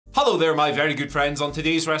Hello there, my very good friends. On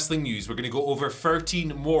today's wrestling news, we're going to go over 13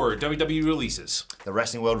 more WWE releases. The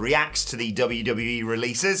wrestling world reacts to the WWE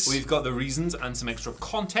releases. We've got the reasons and some extra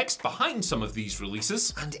context behind some of these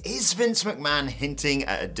releases. And is Vince McMahon hinting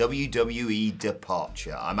at a WWE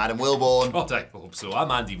departure? I'm Adam Wilborn. God, I hope so.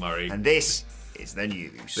 I'm Andy Murray. And this is the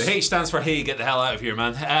news. The H stands for hey, get the hell out of here,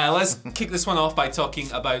 man. Let's kick this one off by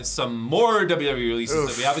talking about some more WWE releases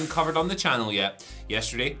that we haven't covered on the channel yet.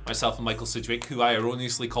 Yesterday, myself and Michael Sidgwick, who I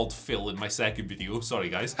erroneously called Phil in my second video, sorry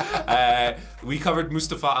guys, we covered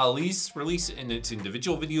Mustafa Ali's release in its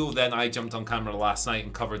individual video. Then I jumped on camera last night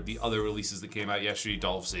and covered the other releases that came out yesterday.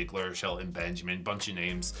 Dolph Ziggler, Shelton Benjamin, bunch of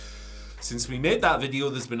names. Since we made that video,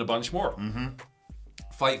 there's been a bunch more.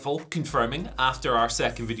 Fightful confirming after our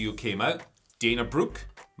second video came out, Dana Brooke,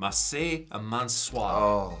 Massey and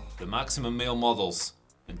Mansoir, the Maximum Male Models.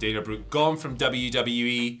 And Dana Brooke gone from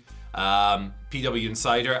WWE. PW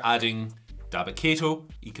Insider adding Dabba-Kato,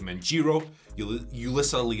 Ika Menjiro,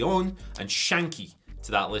 Yulissa Leon, and Shanky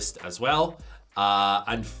to that list as well.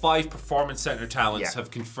 And 5 Performance Center talents have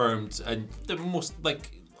confirmed, and the most,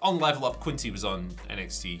 like, on Level Up, Quincy was on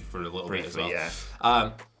NXT for a little bit as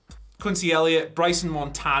well. Quincy Elliott, Bryson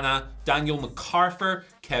Montana, Daniel MacArthur,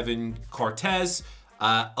 Kevin Cortez,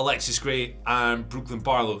 Alexis Gray, and Brooklyn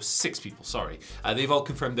Barlow. 6 people, sorry. They've all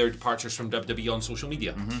confirmed their departures from WWE on social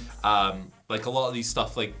media. Like a lot of these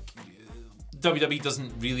stuff, like WWE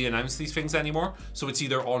doesn't really announce these things anymore, so it's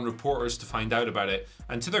either on reporters to find out about it.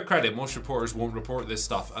 And to their credit, most reporters won't report this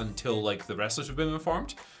stuff until like the wrestlers have been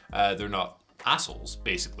informed. They're not assholes,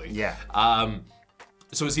 basically.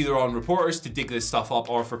 So it's either on reporters to dig this stuff up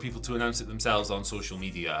or for people to announce it themselves on social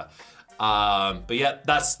media. But yeah,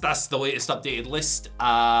 that's the latest updated list.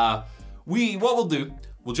 What we'll do,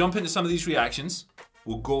 we'll jump into some of these reactions.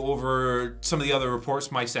 We'll go over some of the other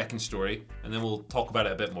reports, my second story, and then we'll talk about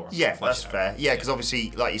it a be bit more. Yeah, that's fair. Yeah, because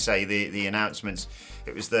obviously, like you say, the announcements,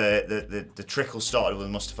 it was the trickle started with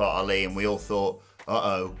Mustafa Ali, and we all thought,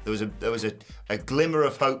 there was a glimmer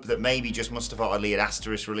of hope that maybe just Mustafa Ali had asked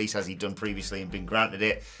for his release as he'd done previously and been granted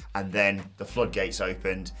it, and then the floodgates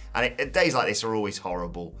opened. And days like this are always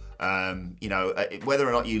horrible. You know, whether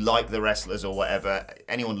or not you like the wrestlers or whatever,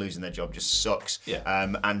 anyone losing their job just sucks.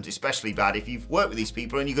 And especially bad if you've worked with these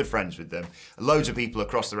people and you're good friends with them. Loads of people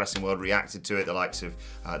across the wrestling world reacted to it, the likes of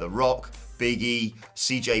The Rock, Big E,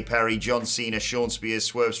 CJ Perry, John Cena, Sean Spears,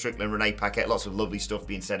 Swerve Strickland, Renee Paquette. Lots of lovely stuff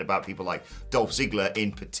being said about people like Dolph Ziggler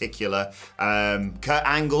in particular. Kurt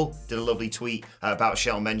Angle did a lovely tweet about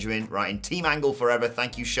Shelton Benjamin, writing, "Team Angle forever.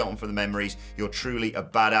 Thank you, Shelton, for the memories. You're truly a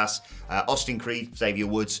badass." Austin Creed, Xavier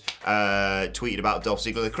Woods, tweeted about Dolph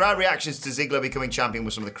Ziggler. The crowd reactions to Ziggler becoming champion were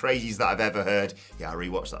some of the craziest that I've ever heard. Yeah, I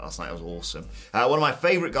rewatched that last night. It was awesome. One of my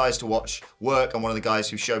favorite guys to watch work, and one of the guys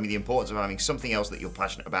who showed me the importance of having something else that you're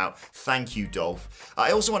passionate about. Thank you, Dolph.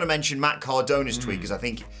 I also want to mention Matt Cardona's tweet, because I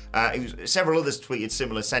think several others tweeted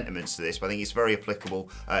similar sentiments to this, but I think it's very applicable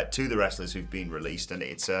to the wrestlers who've been released, and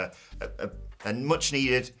it's a much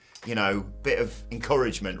needed, you know, bit of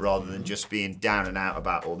encouragement rather than just being down and out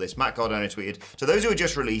about all this. Matt Cardona tweeted, "To those who are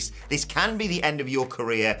just released, this can be the end of your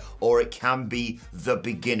career or it can be the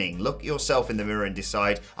beginning. Look yourself in the mirror and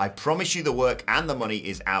decide. I promise you the work and the money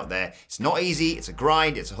is out there. It's not easy, it's a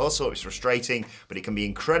grind, it's a hustle, it's frustrating, but it can be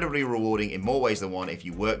incredibly rewarding in more ways than one if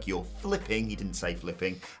you work your flipping," he didn't say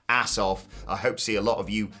flipping, "ass off. I hope to see a lot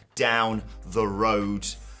of you down the road."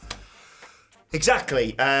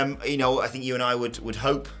 Exactly. You know, I think you and I would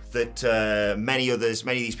hope that many of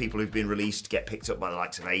these people who've been released get picked up by the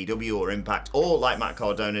likes of AEW or Impact, or like Matt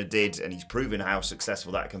Cardona did, and he's proven how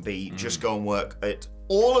successful that can be, just go and work at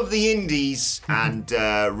all of the indies and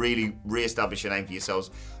really re-establish a name for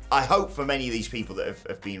yourselves. I hope for many of these people that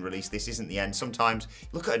have been released, this isn't the end. Sometimes,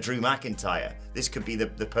 look at a Drew McIntyre. This could be the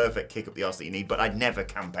perfect kick up the arse that you need, but I'd never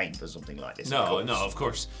campaign for something like this. No, of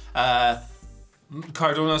course.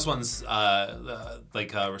 Cardona's one's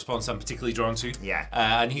like a response I'm particularly drawn to.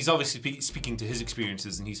 And he's obviously speaking to his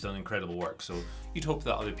experiences, and he's done incredible work. So you'd hope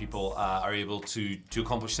that other people are able to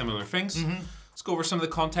accomplish similar things. Let's go over some of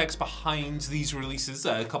the context behind these releases.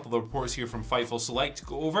 A couple of reports here from Fightful Select to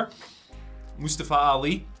go over. Mustafa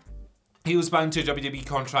Ali. He was bound to a WWE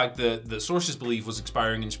contract that sources believe was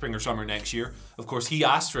expiring in spring or summer next year. Of course, he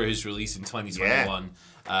asked for his release in 2021.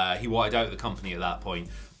 He wanted out of the company at that point.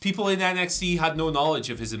 People in NXT had no knowledge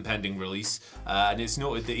of his impending release, and it's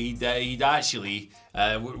noted that he'd actually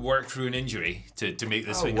worked through an injury to make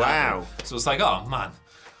this thing happen. So it's like, oh man,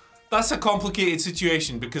 that's a complicated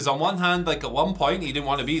situation, because on one hand, like at one point, he didn't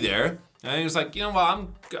want to be there, and he was like, you know what,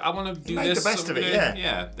 I want to do this. Make the best of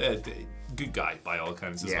it, good guy by all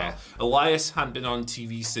accounts as Yeah. well. Elias hadn't been on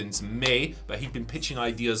TV since May, but he'd been pitching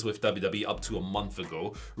ideas with WWE up to a month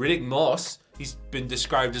ago. Riddick Moss, he's been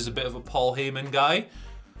described as a bit of a Paul Heyman guy.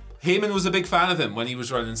 Heyman was a big fan of him when he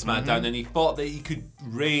was running SmackDown, and he thought that he could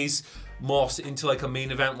raise Moss into like a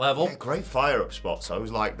main event level. Yeah, great fire-up spots. I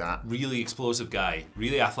always like that. Really explosive guy,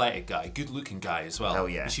 really athletic guy, good-looking guy as well. Hell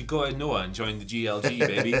yeah. You should go to Noah and join the GLG,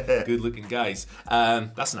 baby. Good-looking guys.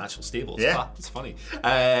 That's an actual stable. Yeah. It's funny.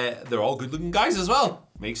 They're all good-looking guys as well.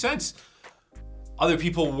 Makes sense. Other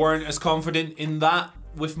people weren't as confident in that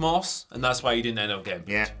with Moss, and that's why he didn't end up getting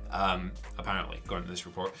picked. Apparently, according to this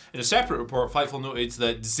report. In a separate report, Fightful noted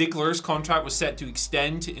that Ziggler's contract was set to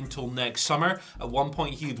extend until next summer. At one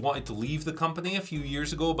point, he had wanted to leave the company a few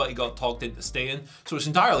years ago, but he got talked into staying. So it's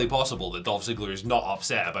entirely possible that Dolph Ziggler is not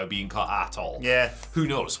upset about being cut at all. Yeah. Who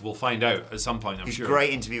knows? We'll find out at some point, I'm sure. Great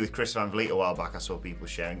interview with Chris Van Vliet a while back. I saw people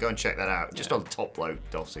sharing. Go and check that out. Just on the top bloke,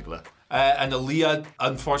 Dolph Ziggler. And Aaliyah,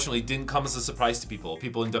 unfortunately, didn't come as a surprise to people.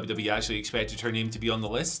 People in WWE actually expected her name to be on the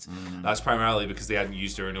list. That's primarily because they hadn't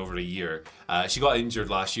used her in over a year. She got injured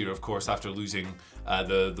last year, of course, after losing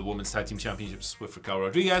the Women's Tag Team Championships with Raquel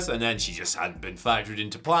Rodriguez, and then she just hadn't been factored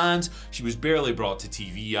into plans. She was barely brought to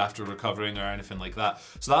TV after recovering or anything like that.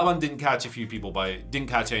 So that one didn't catch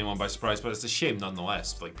anyone by surprise, but it's a shame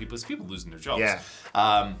nonetheless. Like people losing their jobs. Yeah.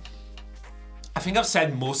 I think I've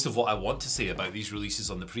said most of what I want to say about these releases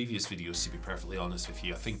on the previous videos, to be perfectly honest with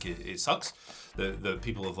you. I think it sucks that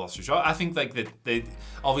people have lost their job. I think like that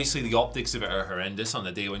obviously the optics of it are horrendous on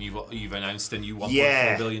the day when you've announced a new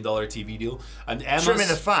 $1.4 billion TV deal. And Emma's, Trimming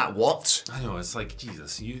the fat, what? I know, it's like,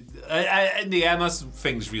 Jesus. And the Emma's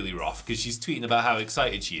thing's really rough because she's tweeting about how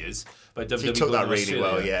excited she is. But WWE She took that really Australia.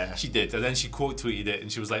 well, yeah. She did. And then she quote tweeted it and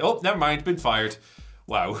she was like, oh, never mind, been fired.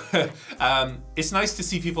 Wow. It's nice to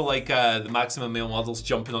see people like the Maximum Male Models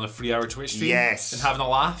jumping on a 3-hour Twitch stream Yes. and having a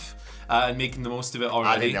laugh and making the most of it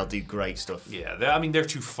already. I think they'll do great stuff. Yeah, they're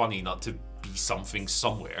too funny not to be something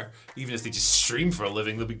somewhere. Even if they just stream for a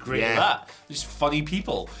living, they'll be great at that. They're just funny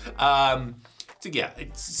people. So yeah,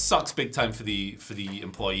 it sucks big time for the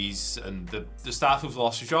employees and the staff who've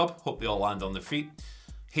lost their job. Hope they all land on their feet.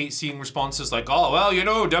 Hate seeing responses like, oh, well,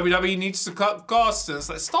 WWE needs to cut costs. And it's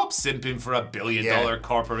like, stop simping for $1 billion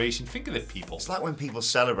corporation. Think of the people. It's like when people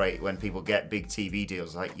celebrate when people get big TV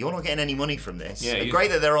deals. Like, you're not getting any money from this. Yeah,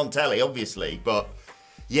 great that they're on telly, obviously, but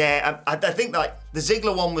yeah, I think like the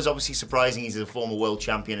Ziggler one was obviously surprising. He's a former world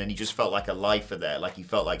champion, and he just felt like a lifer there. Like he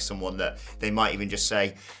felt like someone that they might even just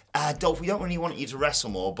say, Dolph, we don't really want you to wrestle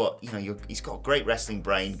more, but he's got a great wrestling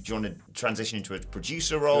brain. Do you want to transition into a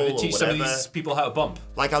producer role or teach whatever? some of these people how to bump.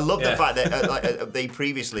 Like I love the fact that they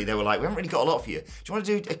were like, we haven't really got a lot for you. Do you want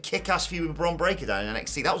to do a kick-ass feud with Braun Breaker down in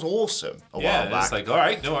NXT? That was awesome a while back. It's like, all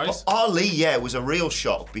right, no worries. But Ali, was a real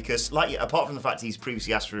shock because, like, apart from the fact he's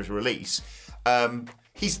previously asked for his release,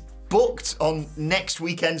 he's booked on next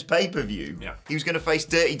weekend's pay-per-view. Yeah. He was going to face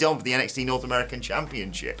Dirty Dom for the NXT North American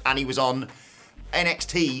Championship, and he was on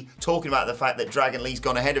NXT talking about the fact that Dragon Lee's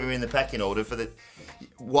gone ahead of him in the pecking order for the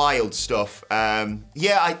wild stuff.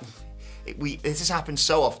 This has happened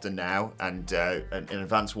so often now, and an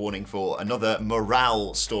advance warning for another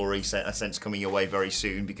morale story sense coming your way very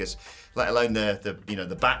soon, because let alone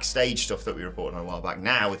the backstage stuff that we reported on a while back,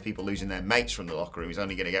 now with people losing their mates from the locker room is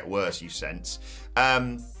only going to get worse, you sense.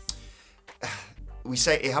 We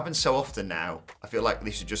say it happens so often now, I feel like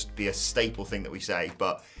this should just be a staple thing that we say,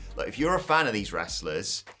 but look, if you're a fan of these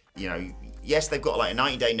wrestlers, yes, they've got like a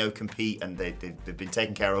 90-day no-compete and they've been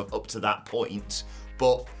taken care of up to that point,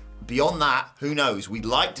 but beyond that, who knows? We'd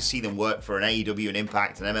like to see them work for an AEW, an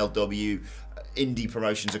Impact, an MLW, indie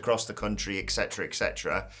promotions across the country, etc.,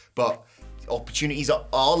 etc. But opportunities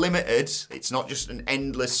are limited. It's not just an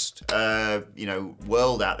endless,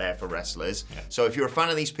 world out there for wrestlers. Yeah. So if you're a fan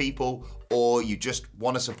of these people or you just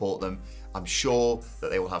want to support them, I'm sure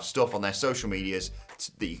that they will have stuff on their social medias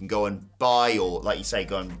that you can go and buy, or like you say,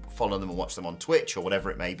 go and follow them and watch them on Twitch or whatever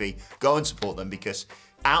it may be. Go and support them, because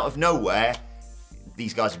out of nowhere,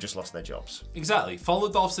 these guys have just lost their jobs. Exactly. Follow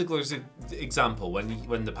Dolph Ziggler's example.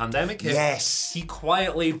 When the pandemic hit, yes, he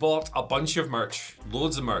quietly bought a bunch of merch,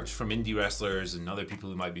 loads of merch from indie wrestlers and other people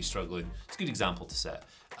who might be struggling. It's a good example to set.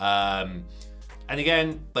 And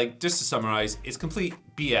again, like, just to summarize, it's complete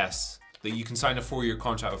BS that you can sign a 4-year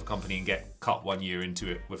contract with a company and get cut 1 year into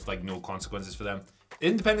it with like no consequences for them.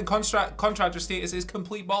 Independent contractor status is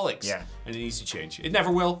complete bollocks. Yeah. And it needs to change. It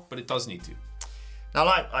never will, but it does need to. Now,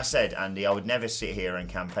 like I said, Andy, I would never sit here and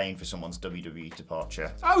campaign for someone's WWE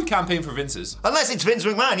departure. I would campaign for Vince's. Unless it's Vince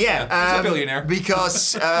McMahon, yeah. He's a billionaire.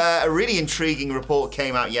 Because a really intriguing report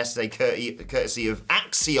came out yesterday, courtesy of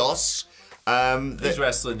Axios. He's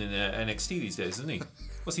wrestling in NXT these days, isn't he?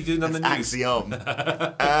 What's he doing on the news? Axiom.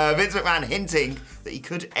 Vince McMahon hinting that he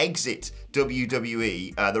could exit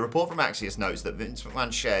WWE. The report from Axios notes that Vince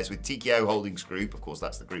McMahon shares with TKO Holdings Group, of course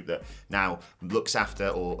that's the group that now looks after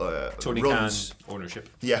or Tony runs Khan ownership.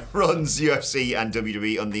 Yeah, runs UFC and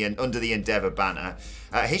WWE under the Endeavour banner.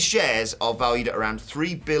 His shares are valued at around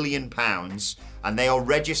 £3 billion, and they are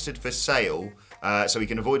registered for sale. So he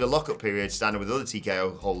can avoid a lockup period standard with other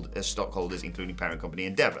TKO stockholders, including parent company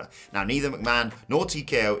Endeavour. Now, neither McMahon nor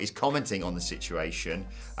TKO is commenting on the situation.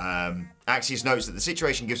 Axios notes that the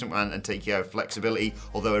situation gives McMahon and TKO flexibility,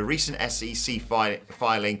 although a recent SEC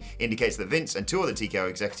filing indicates that Vince and 2 other TKO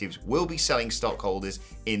executives will be selling stockholders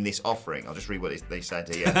in this offering. I'll just read what they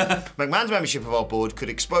said here. McMahon's membership of our board could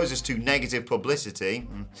expose us to negative publicity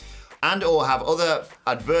and or have other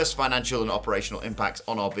adverse financial and operational impacts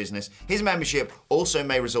on our business. His membership also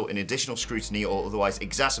may result in additional scrutiny or otherwise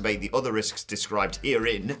exacerbate the other risks described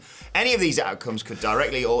herein. Any of these outcomes could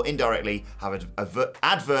directly or indirectly have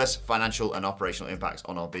adverse financial and operational impacts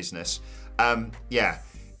on our business. Yeah.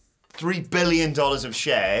 $3 billion of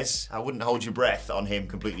shares. I wouldn't hold your breath on him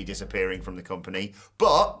completely disappearing from the company.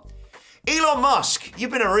 But Elon Musk, you've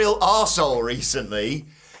been a real arsehole recently.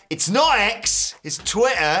 It's not X, it's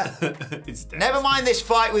Twitter. It's dead. Never mind this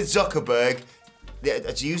fight with Zuckerberg.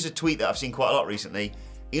 To use a tweet that I've seen quite a lot recently,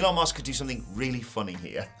 Elon Musk could do something really funny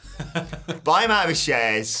here. Buy him out of his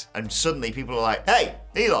shares, and suddenly people are like, hey,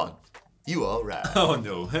 Elon, you are right. Oh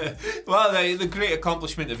no. Well, the great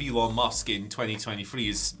accomplishment of Elon Musk in 2023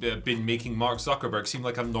 has been making Mark Zuckerberg seem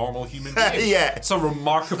like a normal human being. Yeah. It's a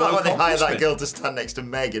remarkable Like when they hired accomplishment. that girl to stand next to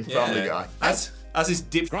Meg in Family Guy. As his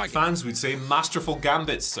dip fans would say, masterful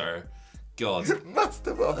gambit, sir. God.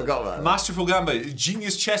 Masterful, I forgot about that. Masterful gambit.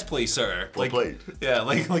 Genius chess play, sir. Well played. Yeah,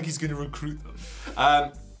 like he's going to recruit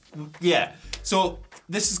them. Yeah, so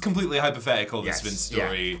this is completely hypothetical, this Vince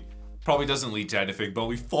story. Yeah. Probably doesn't lead to anything, but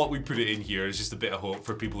we thought we'd put it in here as just a bit of hope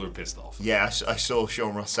for people who are pissed off. Yeah, I saw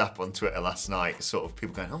Sean Ross Sapp on Twitter last night, sort of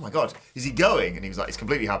people going, oh my God, is he going? And he was like, it's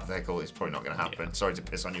completely hypothetical, it's probably not going to happen. Yeah. Sorry to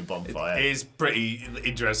piss on your bonfire. It is pretty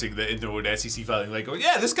interesting that in their own SEC filing, like, oh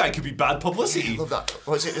yeah, this guy could be bad publicity. I love that.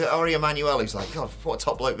 Was it Ari Emanuel who's like, God, what a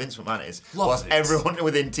top bloke Vince McMahon is. Loves it. Everyone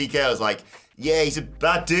within TKO is like, yeah, he's a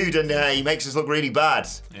bad dude and he makes us look really bad.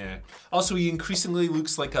 Yeah. Also, he increasingly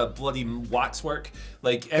looks like a bloody waxwork.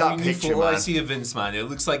 Like, every new photo I see of Vince, man, it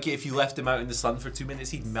looks like if you left him out in the sun for 2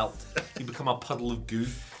 minutes, he'd melt. He'd become a puddle of goo.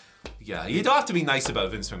 Yeah, you don't have to be nice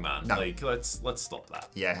about Vince McMahon. No. Like, let's stop that.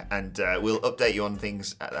 Yeah, and we'll update you on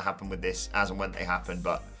things that happen with this as and when they happen,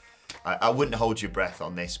 but I wouldn't hold your breath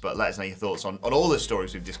on this, but let us know your thoughts on all the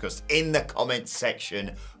stories we've discussed in the comments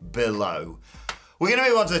section below. We're going to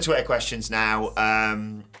move on to the Twitter questions now.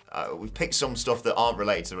 We've picked some stuff that aren't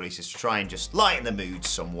related to the releases to try and just lighten the mood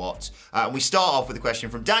somewhat. And we start off with a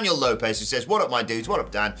question from Daniel Lopez, who says, what up, my dudes? What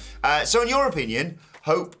up, Dan? So in your opinion,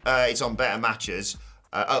 hope it's on better matches.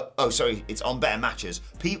 It's on better matches.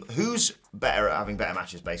 Who's better at having better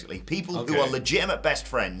matches, basically? People who are legitimate best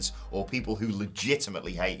friends or people who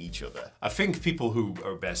legitimately hate each other? I think people who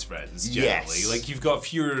are best friends, generally. Yes. Like, you've got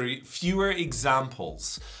fewer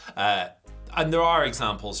examples. And there are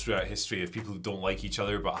examples throughout history of people who don't like each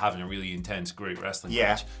other but having a really intense, great wrestling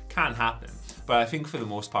match. Can happen. But I think for the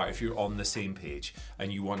most part, if you're on the same page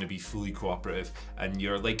and you want to be fully cooperative and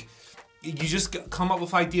you're like, you just come up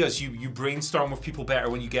with ideas. You brainstorm with people better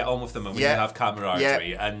when you get on with them and when you have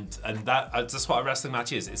camaraderie. And that's what a wrestling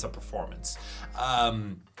match is. It's a performance.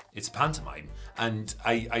 It's a pantomime. And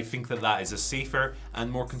I think that is a safer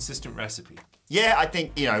and more consistent recipe. Yeah, I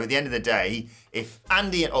think, at the end of the day, if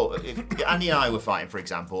Andy and I were fighting, for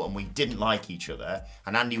example, and we didn't like each other,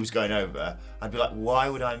 and Andy was going over, I'd be like, why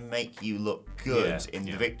would I make you look good in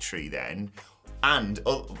the victory then?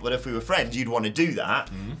 But if we were friends, you'd want to do that.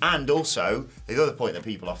 Mm-hmm. And also, the other point that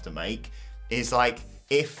people often make is like,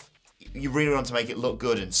 if you really want to make it look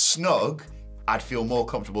good and snug, I'd feel more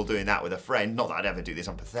comfortable doing that with a friend. Not that I'd ever do this,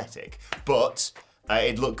 I'm pathetic. But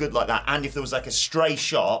it'd look good like that. And if there was like a stray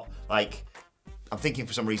shot, like, I'm thinking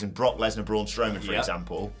for some reason Brock Lesnar, Braun Strowman, for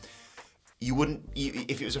example, you wouldn't,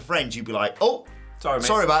 if it was a friend, you'd be like, oh,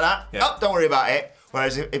 sorry about that. Yeah. Oh, don't worry about it.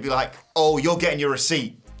 Whereas it'd be like, oh, you're getting your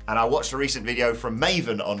receipt. And I watched a recent video from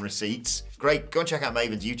Maven on receipts. Great, go and check out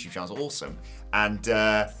Maven's YouTube channel, it's awesome. And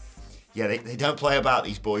they don't play about,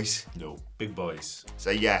 these boys. No, big boys. So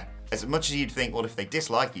yeah, as much as you'd think, well, if they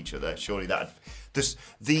dislike each other, surely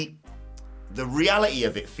the reality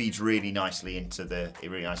of it feeds really nicely into the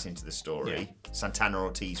story. Yeah. Santana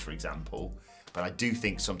Ortiz, for example. But I do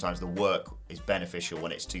think sometimes the work is beneficial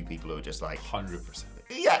when it's two people who are just like 100%.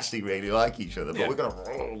 We actually really like each other, but we're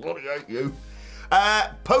gonna bloody hate you.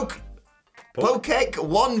 Pokek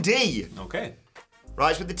 1D. Okay.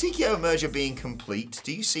 Right, so with the TKO merger being complete,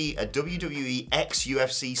 do you see a WWE x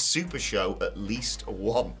UFC Super Show at least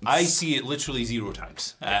once? I see it literally 0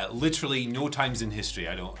 times. Literally no times in history.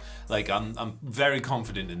 I'm very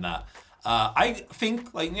confident in that. I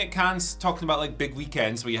think like Nick Khan's talking about like big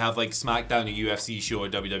weekends where you have like SmackDown, a UFC show, a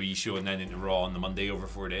WWE show, and then into Raw on the Monday over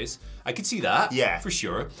 4 days. I could see that, yeah, for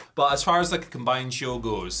sure. But as far as like a combined show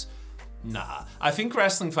goes, nah. I think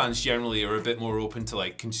wrestling fans generally are a bit more open to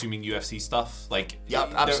like consuming UFC stuff. Like, yeah,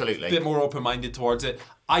 absolutely, a bit more open-minded towards it.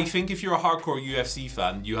 I think if you're a hardcore UFC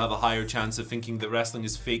fan, you have a higher chance of thinking that wrestling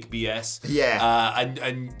is fake BS,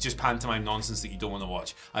 and just pantomime nonsense that you don't want to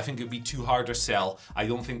watch. I think it'd be too hard to sell. I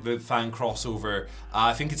don't think the fan crossover.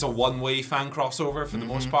 I think it's a one-way fan crossover for the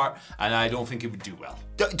most part, and I don't think it would do well.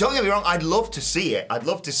 Don't get me wrong, I'd love to see it. I'd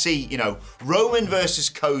love to see, you know, Roman versus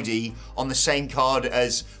Cody on the same card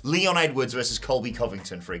as Leon Edwards versus Colby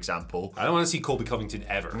Covington, for example. I don't want to see Colby Covington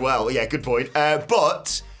ever. Well, yeah, good point.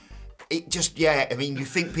 But it just, yeah, I mean, you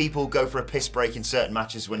think people go for a piss break in certain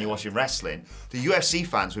matches when you're watching wrestling. The UFC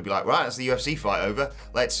fans would be like, right, that's the UFC fight over.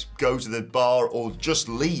 Let's go to the bar or just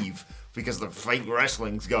leave because the fake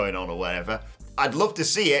wrestling's going on or whatever. I'd love to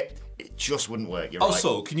see it. It just wouldn't work. You're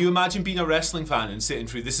also, right. Can you imagine being a wrestling fan and sitting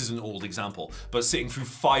through, this is an old example, but sitting through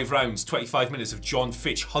 5 rounds, 25 minutes of John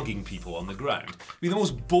Fitch hugging people on the ground? It'd be the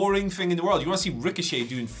most boring thing in the world. You want to see Ricochet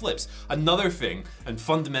doing flips. Another thing, and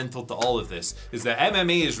fundamental to all of this, is that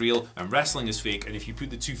MMA is real and wrestling is fake, and if you put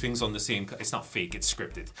the two things on the same, it's not fake, it's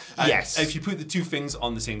scripted. And yes. If you put the two things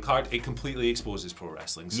on the same card, it completely exposes pro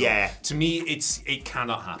wrestling. So yeah. To me, it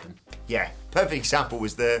cannot happen. Yeah. Perfect example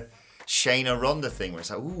was the Shayna Ronda thing where it's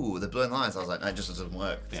like, ooh, the blowing lines. I was like, no, it just doesn't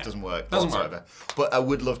work. It doesn't work. Doesn't work. But I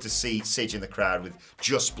would love to see Sidge in the crowd with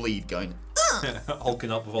Just Bleed going,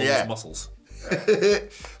 hulking up with all his muscles.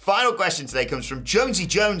 Final question today comes from Jonesy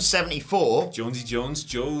Jones 74. Jonesy Jones,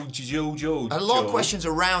 Joe. A lot of questions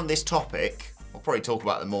around this topic. We'll probably talk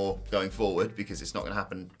about them more going forward because it's not going to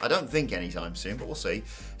happen, I don't think, anytime soon, but we'll see.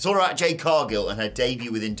 It's all about Jade Cargill and her debut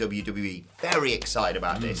within WWE. Very excited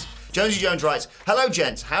about this. Jonesy Jones writes, hello,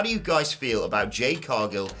 gents. How do you guys feel about Jade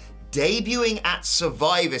Cargill debuting at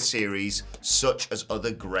Survivor Series such as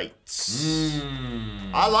other greats?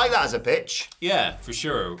 I like that as a pitch. Yeah, for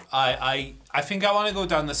sure. I think I want to go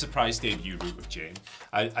down the surprise debut route with Jane.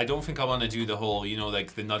 I don't think I want to do the whole, you know,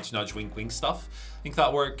 like the nudge, nudge, wink, wink stuff. I think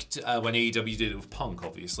that worked when AEW did it with Punk,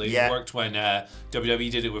 obviously. Yeah. It worked when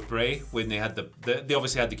WWE did it with Bray, when they had they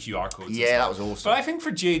obviously had the QR codes. Yeah, that was awesome. But I think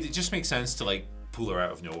for Jade, it just makes sense to like pull her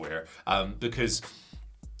out of nowhere because,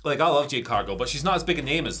 like, I love Jade Cargill, but she's not as big a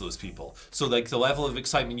name as those people. So, like, the level of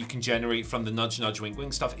excitement you can generate from the nudge, nudge, wink,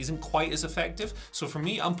 wink stuff isn't quite as effective. So for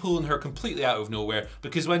me, I'm pulling her completely out of nowhere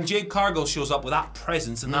because when Jade Cargill shows up with that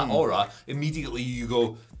presence and that aura, immediately you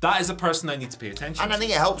go, that is a person I need to pay attention to. And I think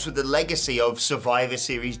it helps with the legacy of Survivor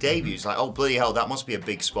Series debuts. Like, oh, bloody hell, that must be a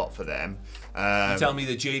big spot for them. You tell me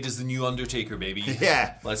that Jade is the new Undertaker, baby.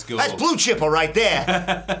 Yeah. Let's go. That's blue chipper right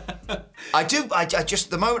there. I just,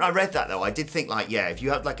 the moment I read that, though, I did think, like, yeah, if you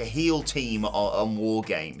had, like, a heel team on War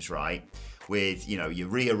Games, right, with, you know, your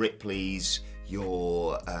Rhea Ripleys,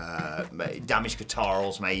 your Damage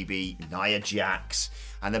Guitars, maybe, Nia Jax,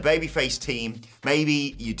 and the babyface team,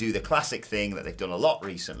 maybe you do the classic thing that they've done a lot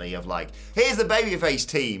recently of like, here's the babyface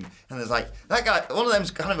team, and there's like, that guy, one of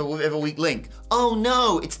them's kind of a bit of a weak link. Oh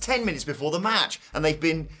no, it's 10 minutes before the match, and they've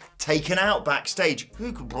been taken out backstage.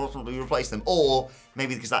 Who could possibly replace them? Or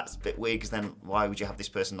maybe because that's a bit weird, because then why would you have this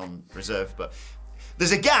person on reserve? But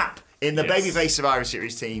there's a gap in the babyface Survivor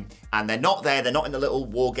Series team, and they're not there, they're not in the little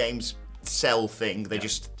War Games cell thing, they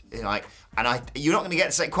just, you know, like, and you're not going to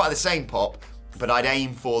get quite the same pop, but I'd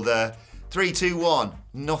aim for the 3, 2, 1,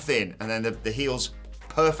 nothing, and then the heels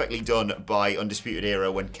perfectly done by Undisputed Era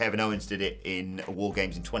when Kevin Owens did it in War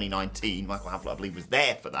Games in 2019. Michael Hamflett, I believe, was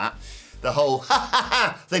there for that. The whole, ha ha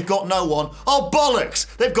ha, they've got no one. Oh,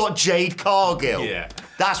 bollocks, they've got Jade Cargill. Yeah.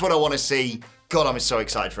 That's what I want to see. God, I'm so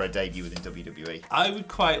excited for her debut within WWE. I would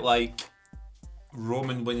quite like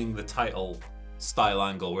Roman winning the title style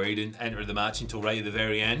angle where he didn't enter the match until right at the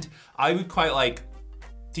very end. I would quite like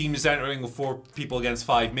teams entering with 4 people against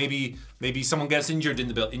 5. Maybe someone gets injured in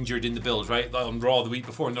the build, right? On Raw the week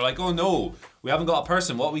before, and they're like, oh no, we haven't got a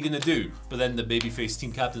person, what are we gonna do? But then the babyface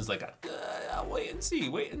team captain's like, wait and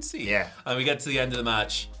see. Yeah. And we get to the end of the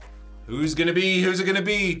match. Who's gonna be? Who's it gonna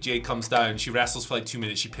be? Jade comes down. She wrestles for like 2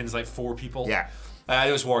 minutes. She pins like 4 people. Yeah.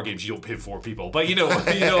 It was War Games. You don't pin 4 people, but you know what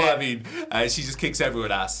I mean. She just kicks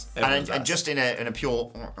everyone's ass. And just in a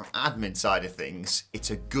pure admin side of things, it's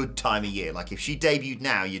a good time of year. Like if she debuted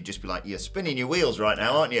now, you'd just be like, you're spinning your wheels right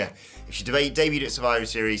now, aren't you? If she debuted at Survivor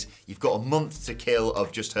Series, you've got a month to kill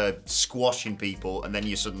of just her squashing people, and then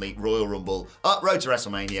you suddenly Royal Rumble, road to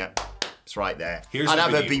WrestleMania. It's right there. I'd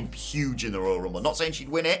have her be huge in the Royal Rumble. Not saying she'd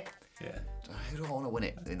win it. Yeah. Who do I want to win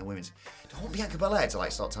it in the women's? Do I want Bianca Belair to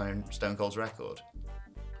like start tying Stone Cold's record?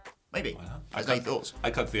 Maybe. Any thoughts? I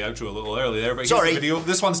cut the outro a little early there, but Sorry. Here's the video.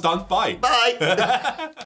 This one's done. Bye. Bye.